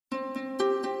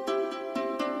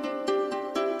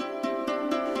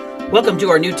Welcome to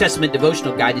our New Testament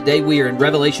devotional guide. Today we are in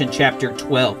Revelation chapter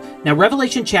 12. Now,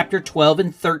 Revelation chapter 12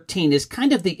 and 13 is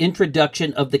kind of the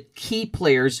introduction of the key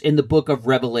players in the book of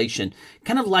Revelation.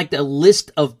 Kind of like a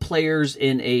list of players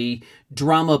in a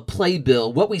drama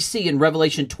playbill. What we see in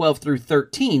Revelation 12 through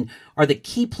 13 are the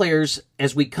key players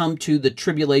as we come to the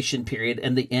tribulation period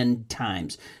and the end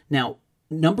times. Now,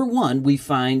 number one we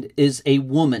find is a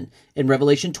woman in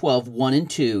Revelation 12, 1 and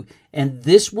 2. And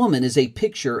this woman is a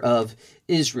picture of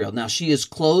Israel. Now, she is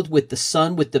clothed with the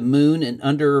sun, with the moon, and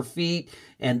under her feet,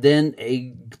 and then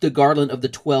the garland of the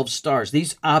 12 stars.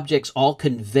 These objects all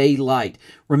convey light.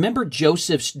 Remember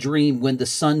Joseph's dream when the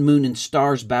sun, moon, and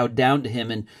stars bowed down to him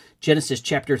in Genesis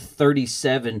chapter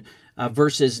 37,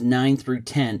 verses 9 through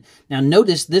 10. Now,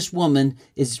 notice this woman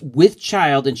is with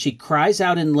child, and she cries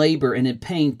out in labor and in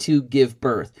pain to give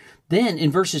birth. Then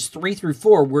in verses 3 through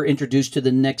 4, we're introduced to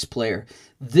the next player.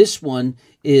 This one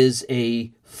is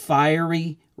a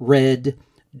fiery red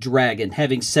dragon,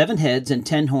 having 7 heads and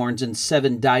 10 horns and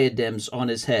 7 diadems on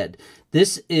his head.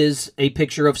 This is a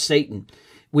picture of Satan.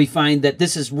 We find that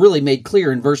this is really made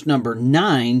clear in verse number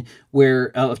 9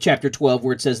 of chapter 12,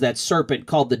 where it says that serpent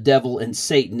called the devil and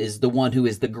Satan is the one who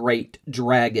is the great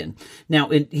dragon. Now,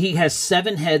 he has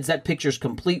 7 heads. That pictures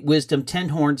complete wisdom. 10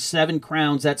 horns, 7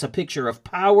 crowns. That's a picture of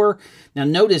power. Now,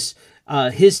 notice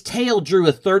his tail drew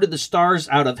a third of the stars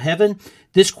out of heaven.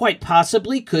 This quite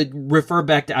possibly could refer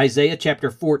back to Isaiah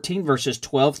chapter 14, verses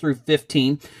 12 through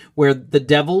 15, where the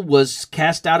devil was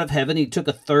cast out of heaven. He took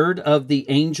a third of the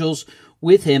angels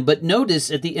with him. But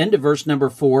notice at the end of verse number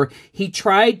 4, he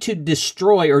tried to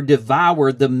destroy or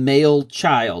devour the male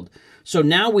child. So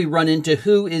now we run into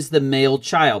who is the male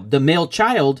child. The male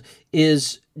child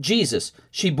is Jesus.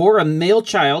 She bore a male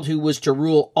child who was to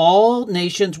rule all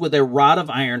nations with a rod of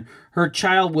iron. Her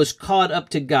child was caught up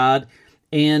to God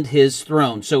and his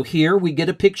throne. So here we get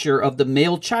a picture of the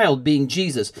male child being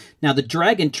Jesus. Now the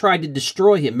dragon tried to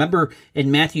destroy him. Remember in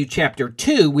Matthew chapter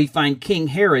 2, we find King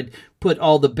Herod put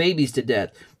all the babies to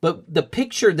death. But the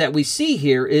picture that we see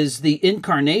here is the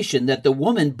incarnation, that the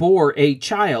woman bore a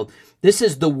child. This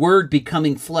is the Word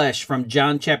becoming flesh from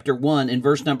John chapter 1 in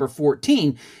verse number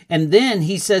 14. And then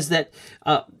he says that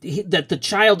the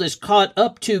child is caught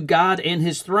up to God and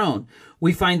his throne.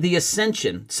 We find the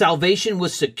ascension. Salvation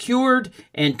was secured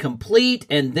and complete,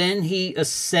 and then he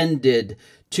ascended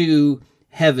to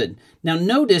heaven. Now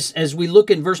notice as we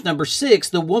look in verse number 6,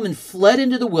 the woman fled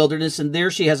into the wilderness, and there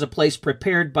she has a place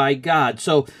prepared by God.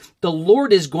 So the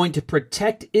Lord is going to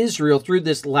protect Israel through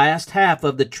this last half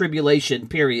of the tribulation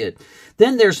period.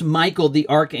 Then there's Michael the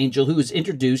archangel, who is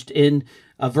introduced in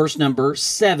verse number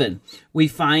 7. We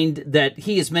find that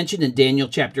he is mentioned in Daniel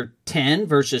chapter 10,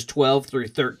 verses 12 through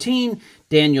 13,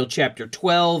 Daniel chapter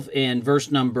 12 and verse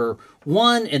number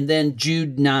 1, and then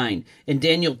Jude 9. In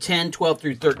Daniel 10, 12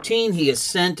 through 13, he is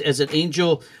sent as an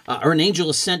angel, or an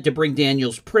angel is sent to bring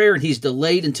Daniel's prayer, and he's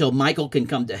delayed until Michael can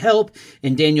come to help.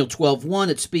 In Daniel 12:1,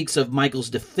 it speaks of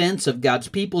Michael's defense of God's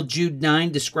people. Jude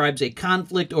 9 describes a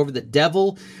conflict over the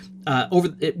devil,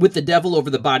 with the devil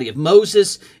over the body of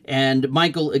Moses, and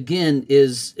Michael again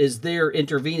is there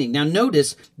intervening. Now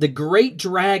notice the great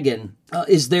dragon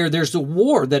is there. There's a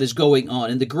war that is going on,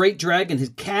 and the great dragon has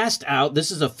cast out. This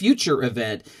is a future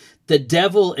event. The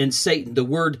devil and Satan. The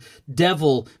word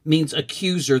devil means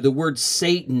accuser. The word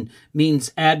Satan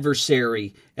means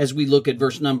adversary. As we look at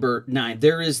verse number 9,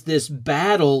 there is this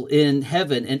battle in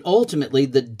heaven, and ultimately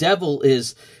the devil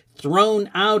is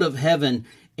thrown out of heaven.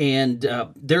 And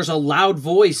there's a loud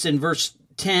voice in verse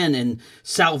 10, and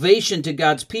salvation to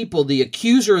God's people. The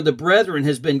accuser of the brethren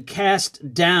has been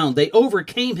cast down. They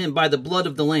overcame him by the blood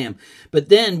of the Lamb. But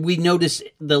then we notice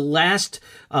the last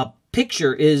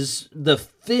picture is the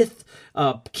 5th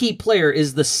key player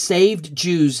is the saved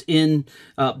Jews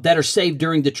that are saved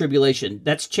during the tribulation.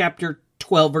 That's chapter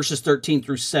 12, verses 13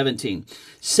 through 17.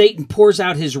 Satan pours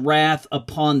out his wrath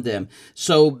upon them.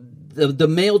 So the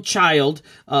male child,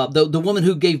 the woman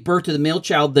who gave birth to the male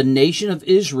child, the nation of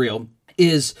Israel,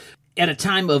 is at a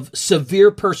time of severe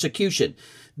persecution.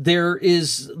 There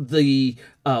is the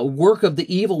work of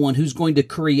the evil one who's going to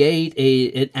create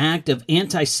an act of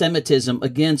anti-Semitism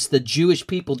against the Jewish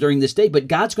people during this day, but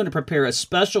God's going to prepare a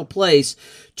special place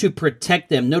to protect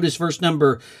them. Notice verse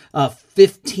number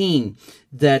 15,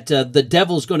 that the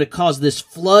devil's going to cause this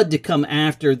flood to come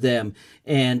after them,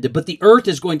 but the earth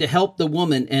is going to help the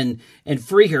woman and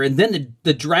free her. And then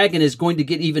the dragon is going to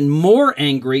get even more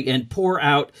angry and pour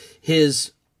out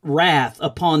his wrath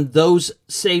upon those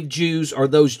saved Jews, or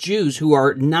those Jews who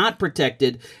are not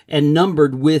protected and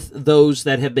numbered with those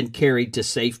that have been carried to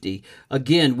safety.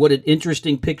 Again, what an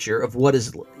interesting picture of what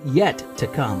is yet to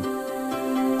come.